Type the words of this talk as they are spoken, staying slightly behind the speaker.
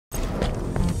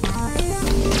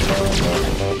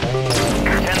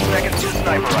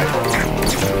sniper rifle.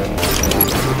 Sniper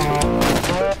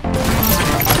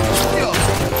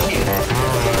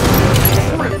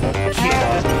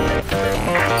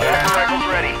rifle's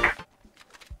ready.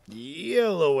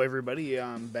 Hello everybody,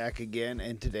 I'm back again,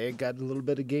 and today I got a little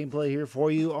bit of gameplay here for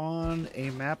you on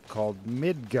a map called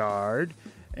Midgard,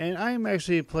 and I am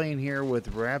actually playing here with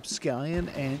Rapscallion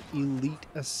and Elite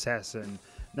Assassin.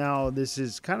 Now this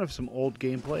is kind of some old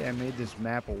gameplay. I made this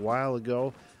map a while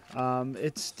ago.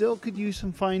 It still could use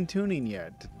some fine tuning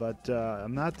yet, but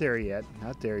I'm not there yet.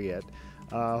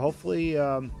 Hopefully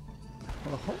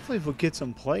if we get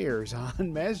some players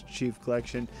on Master Chief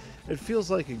Collection. It feels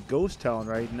like a ghost town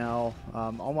right now.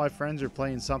 All my friends are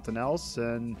playing something else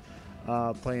and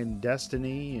playing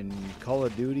Destiny and Call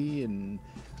of Duty and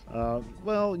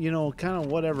well, you know, kind of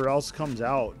whatever else comes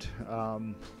out.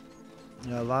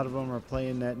 A lot of them are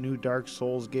playing that new Dark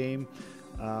Souls game,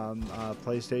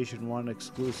 PlayStation 1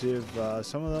 exclusive.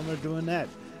 Some of them are doing that.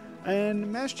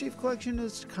 And Master Chief Collection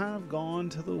has kind of gone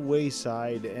to the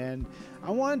wayside, and I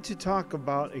wanted to talk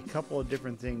about a couple of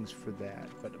different things for that.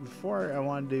 But before I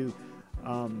wanted to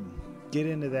get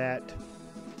into that,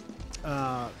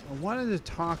 I wanted to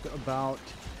talk about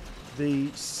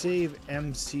the Save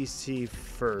MCC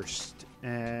first,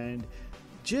 and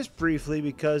just briefly,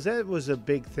 because that was a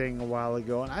big thing a while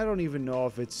ago, and I don't even know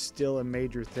if it's still a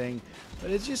major thing,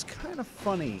 but it's just kind of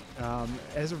funny.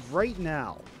 As of right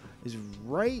now,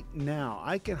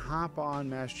 I can hop on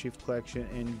Master Chief Collection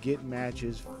and get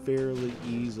matches fairly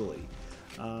easily.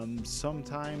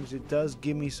 Sometimes it does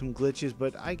give me some glitches,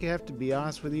 but I have to be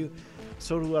honest with you,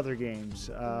 so do other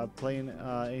games. Playing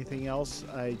anything else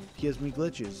gives me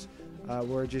glitches,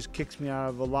 where it just kicks me out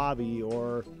of a lobby,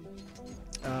 or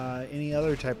any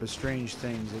other type of strange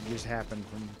things that just happen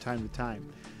from time to time.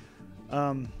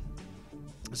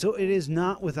 So it is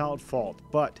not without fault,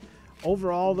 but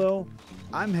overall though,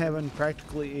 I'm having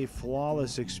practically a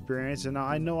flawless experience, and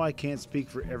I know I can't speak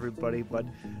for everybody, but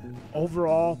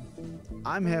overall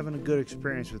I'm having a good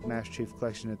experience with Master Chief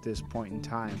Collection at this point in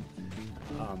time,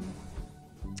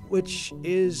 which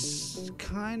is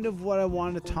kind of what I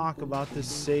wanted to talk about, the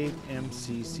Save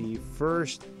MCC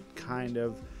first kind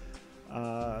of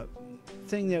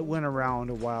thing that went around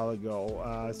a while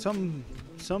ago.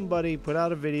 Somebody put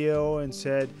out a video and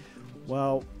said,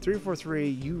 well, 343,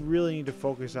 you really need to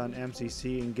focus on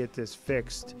MCC and get this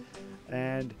fixed.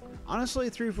 And honestly,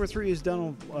 343 has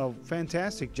done a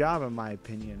fantastic job in my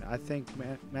opinion. I think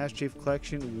Master Chief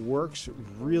Collection works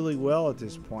really well at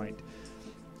this point.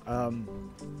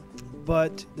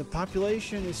 But the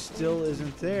population still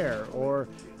isn't there,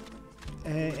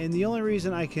 and the only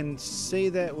reason I can say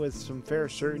that with some fair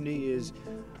certainty is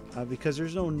because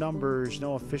there's no numbers,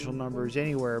 no official numbers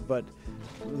anywhere, but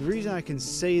the reason I can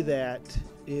say that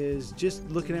is just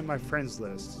looking at my friends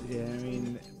list. Yeah, I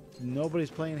mean, nobody's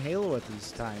playing Halo at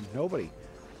this time. Nobody.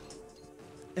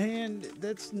 And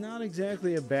that's not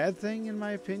exactly a bad thing in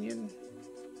my opinion.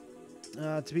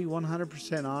 To be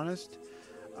 100% honest,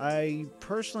 I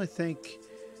personally think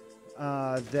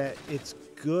that it's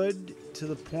good to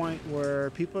the point where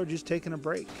people are just taking a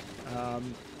break.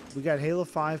 We got Halo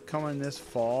 5 coming this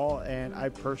fall, and I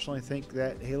personally think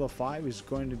that Halo 5 is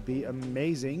going to be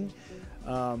amazing.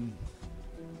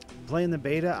 Playing the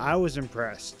beta, I was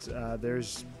impressed. I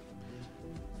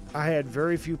had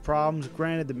very few problems.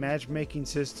 Granted, the matchmaking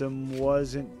system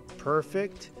wasn't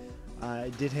perfect.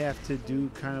 I did have to do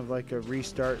kind of like a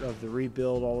restart of the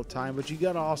rebuild all the time, but you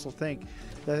got to also think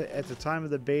that at the time of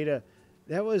the beta,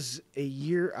 that was a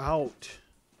year out,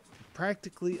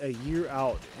 practically a year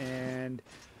out, and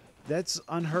that's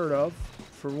unheard of,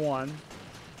 for one,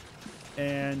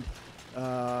 and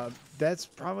that's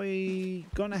probably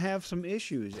going to have some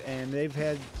issues, and they've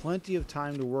had plenty of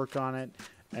time to work on it,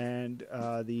 and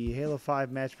the Halo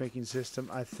 5 matchmaking system,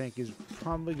 I think, is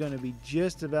probably going to be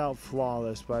just about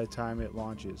flawless by the time it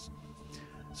launches.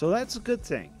 So that's a good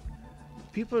thing.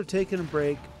 People are taking a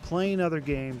break, playing other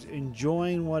games,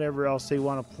 enjoying whatever else they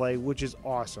want to play, which is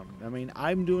awesome. I mean,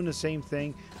 I'm doing the same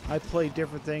thing. I play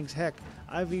different things. Heck,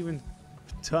 I've even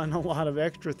done a lot of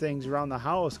extra things around the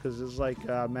house because it's like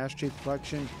Master Chief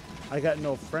Collection. I got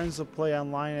no friends to play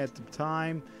online at the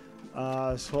time,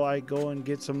 so I go and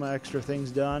get some extra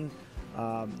things done.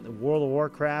 World of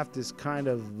Warcraft is kind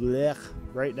of blech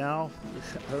right now.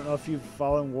 I don't know if you've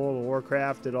followed World of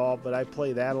Warcraft at all, but I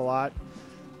play that a lot.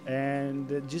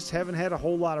 And just haven't had a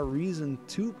whole lot of reason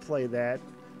to play that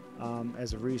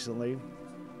as of recently.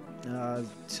 I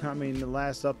mean, the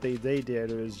last update they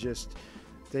did, it was just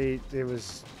it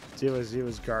was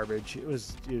garbage. It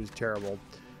was terrible.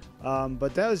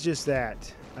 But that was just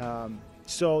that.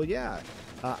 So yeah,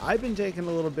 I've been taking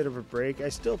a little bit of a break. I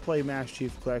still play Master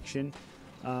Chief Collection.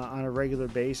 on a regular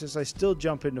basis. I still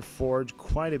jump into Forge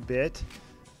quite a bit,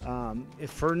 if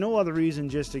for no other reason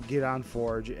just to get on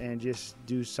Forge and just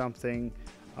do something,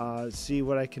 see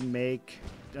what I can make,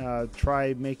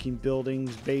 try making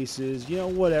buildings, bases, you know,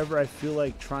 whatever I feel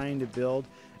like trying to build.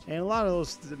 And a lot of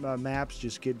those maps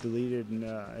just get deleted and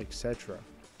etc.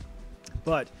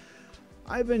 But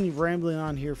I've been rambling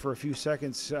on here for a few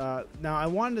seconds. Now, I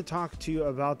wanted to talk to you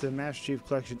about the Master Chief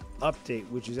Collection update,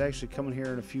 which is actually coming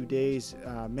here in a few days.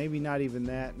 Maybe not even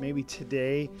that. Maybe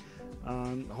today.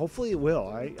 Hopefully it will.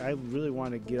 I really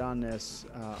want to get on this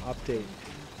update.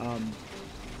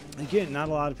 Again, not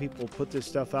a lot of people put this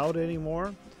stuff out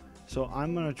anymore. So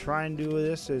I'm going to try and do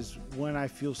this as when I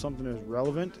feel something is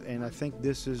relevant, and I think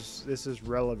this is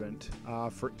relevant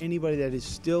for anybody that is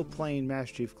still playing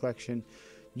Master Chief Collection.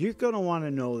 You're going to want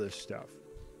to know this stuff.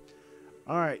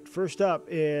 All right, first up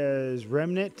is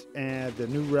Remnant and the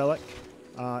new relic.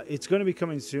 It's going to be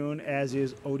coming soon, as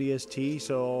is ODST,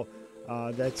 so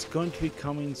that's going to be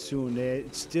coming soon.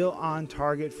 It's still on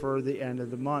target for the end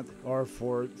of the month, or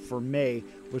for May,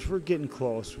 which we're getting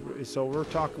close. So we're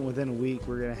talking within a week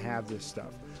we're going to have this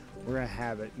stuff. We're going to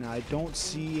have it. Now, I don't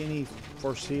see any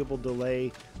foreseeable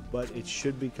delay, but it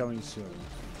should be coming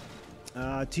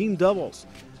soon. Team Doubles.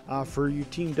 For you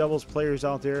Team Doubles players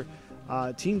out there,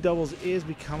 Team Doubles is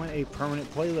becoming a permanent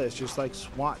playlist, just like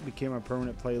SWAT became a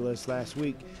permanent playlist last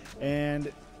week.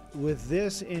 And with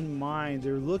this in mind,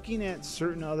 they're looking at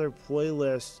certain other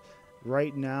playlists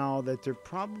right now that they're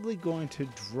probably going to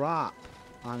drop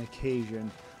on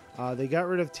occasion. They got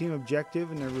rid of Team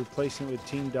Objective and they're replacing it with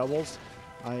Team Doubles,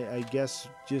 I guess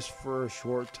just for a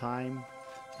short time.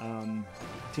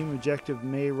 Team Objective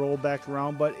may roll back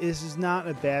around, but this is not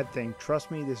a bad thing.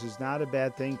 Trust me, this is not a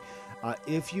bad thing.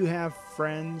 If you have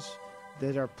friends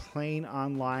that are playing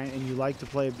online and you like to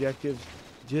play objectives,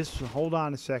 just hold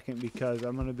on a second, because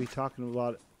I'm going to be talking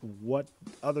about what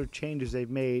other changes they've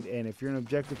made, and if you're an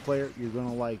objective player, you're going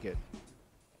to like it.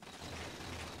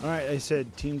 Alright, I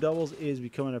said Team Doubles is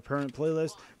becoming a permanent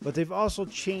playlist, but they've also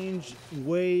changed the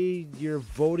way your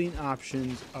voting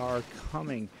options are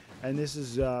coming. And this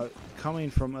is coming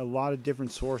from a lot of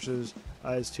different sources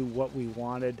as to what we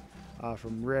wanted,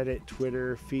 from Reddit,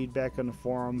 Twitter, feedback on the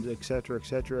forums, etc.,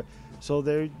 etc. So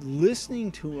they're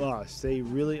listening to us. They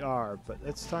really are. But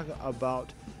let's talk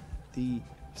about the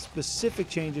specific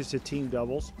changes to Team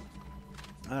Doubles.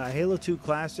 Halo 2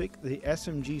 Classic, the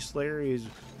SMG Slayer is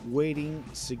weighting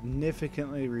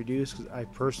significantly reduced,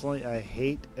 because I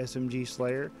hate SMG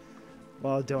Slayer.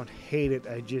 Well, I don't hate it,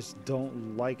 I just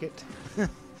don't like it.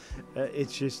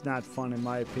 It's just not fun in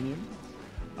my opinion.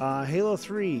 Halo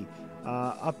 3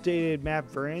 updated map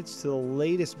variants to the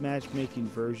latest matchmaking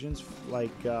versions,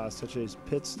 like such as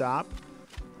Pit Stop.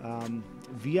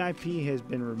 VIP has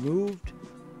been removed.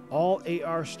 All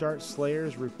AR start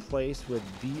Slayers replaced with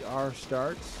BR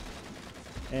starts.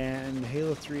 And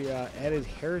Halo 3 added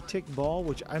Heretic Ball,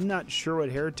 which I'm not sure what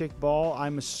Heretic Ball.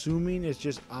 I'm assuming it's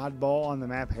just Oddball on the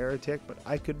map Heretic, but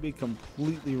I could be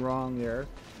completely wrong there.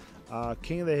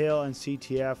 King of the Hill and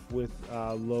CTF with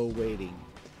low weighting.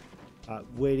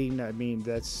 Weighting, I mean,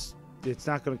 it's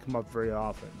not going to come up very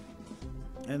often.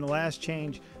 And the last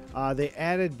change, they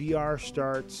added BR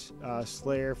starts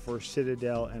Slayer for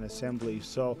Citadel and Assembly.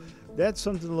 So that's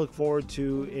something to look forward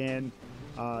to in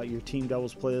your Team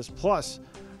Doubles playlist. Plus,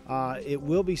 it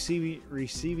will be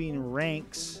receiving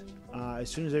ranks as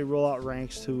soon as they roll out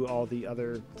ranks to all the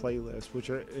other playlists, which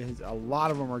are a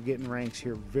lot of them are getting ranks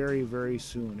here very, very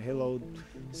soon. Halo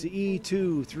CE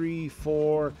 2, 3,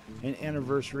 4, and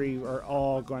Anniversary are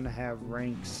all going to have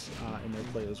ranks in their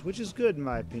playlists, which is good in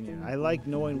my opinion. I like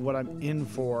knowing what I'm in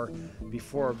for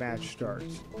before a match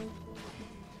starts.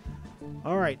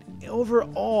 Alright,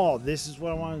 overall, this is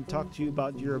what I wanted to talk to you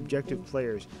about your objective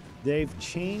players. They've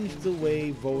changed the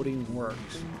way voting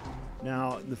works.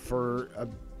 Now,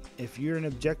 if you're an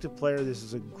objective player, this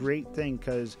is a great thing,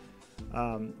 because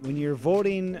when you're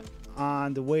voting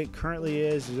on the way it currently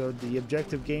is, the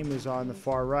objective game is on the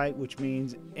far right, which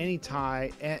means any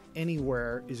tie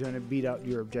anywhere is going to beat out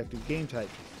your objective game type.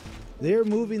 They're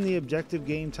moving the objective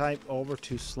game type over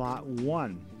to slot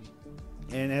 1.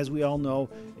 And as we all know,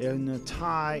 in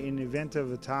the event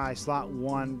of a tie, slot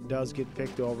 1 does get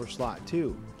picked over slot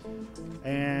 2.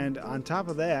 And on top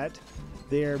of that,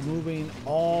 they're moving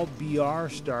all BR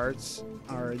starts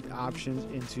or options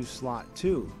into slot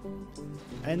 2.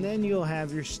 And then you'll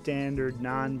have your standard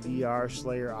non-BR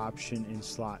Slayer option in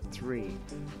slot 3,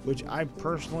 which I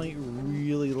personally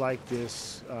really like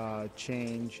this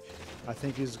change. I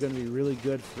think this is going to be really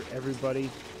good for everybody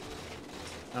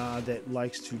that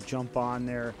likes to jump on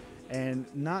there and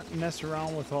not mess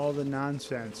around with all the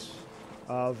nonsense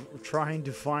of trying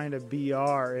to find a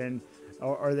BR, and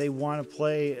or they want to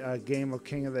play a game of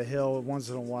King of the Hill once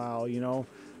in a while, you know,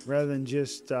 rather than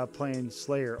just playing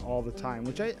Slayer all the time,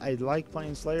 which I like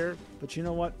playing Slayer, but you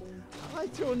know what? I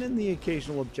like throwing in the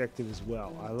occasional objective as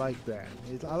well. I like that.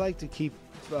 I like to keep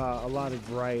a lot of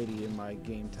variety in my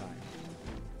game time.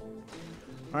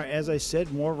 All right, as I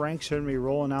said, more ranks are going to be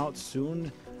rolling out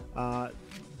soon.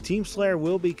 Team Slayer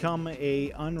will become a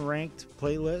unranked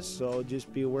playlist, so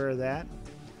just be aware of that.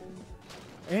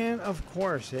 And of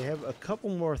course, they have a couple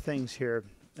more things here.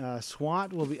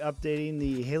 SWAT will be updating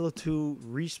the Halo 2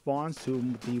 respawns to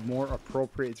the more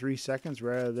appropriate 3 seconds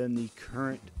rather than the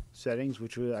current settings,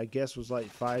 which I guess was like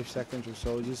 5 seconds or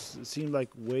so. It just seemed like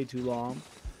way too long.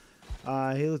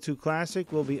 Halo 2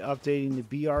 Classic will be updating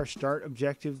the BR start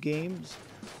objective games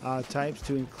types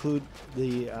to include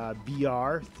the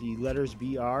BR, the letters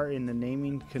BR in the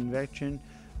naming convention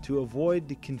to avoid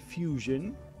the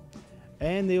confusion.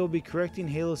 And they will be correcting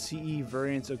Halo CE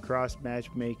variants across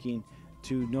matchmaking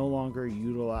to no longer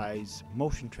utilize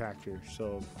motion trackers.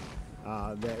 So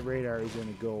that radar is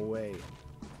going to go away.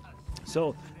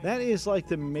 So that is like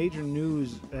the major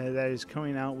news that is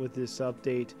coming out with this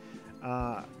update.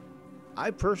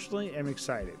 I personally am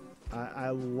excited. I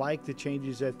like the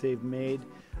changes that they've made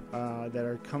that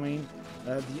are coming.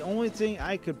 The only thing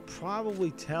I could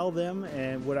probably tell them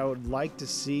and what I would like to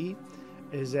see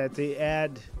is that they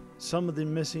add some of the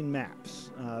missing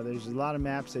maps. There's a lot of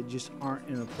maps that just aren't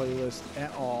in a playlist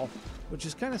at all, which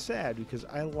is kind of sad because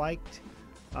I liked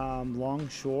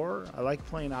Longshore. I like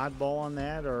playing Oddball on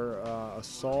that, or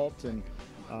Assault, and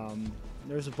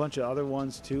there's a bunch of other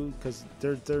ones too because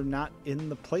they're not in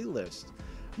the playlist.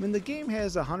 I mean, the game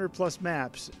has 100+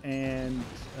 maps, and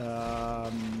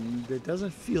it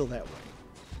doesn't feel that way.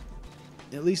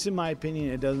 At least in my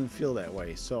opinion, it doesn't feel that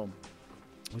way. So,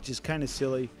 which is kind of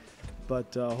silly,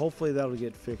 but hopefully that'll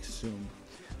get fixed soon.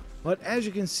 But as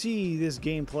you can see, this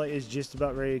gameplay is just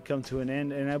about ready to come to an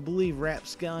end, and I believe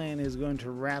Rapscallion is going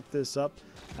to wrap this up.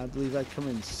 I believe I come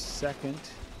in second.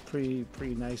 Pretty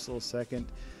nice little second.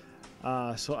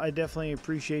 So I definitely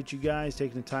appreciate you guys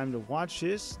taking the time to watch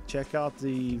this. Check out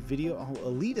the video. Oh,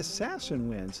 Elite Assassin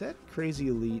wins. That crazy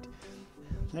Elite.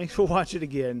 Thanks for watching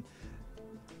again.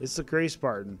 It's the Crazy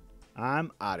Spartan.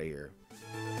 I'm out of here.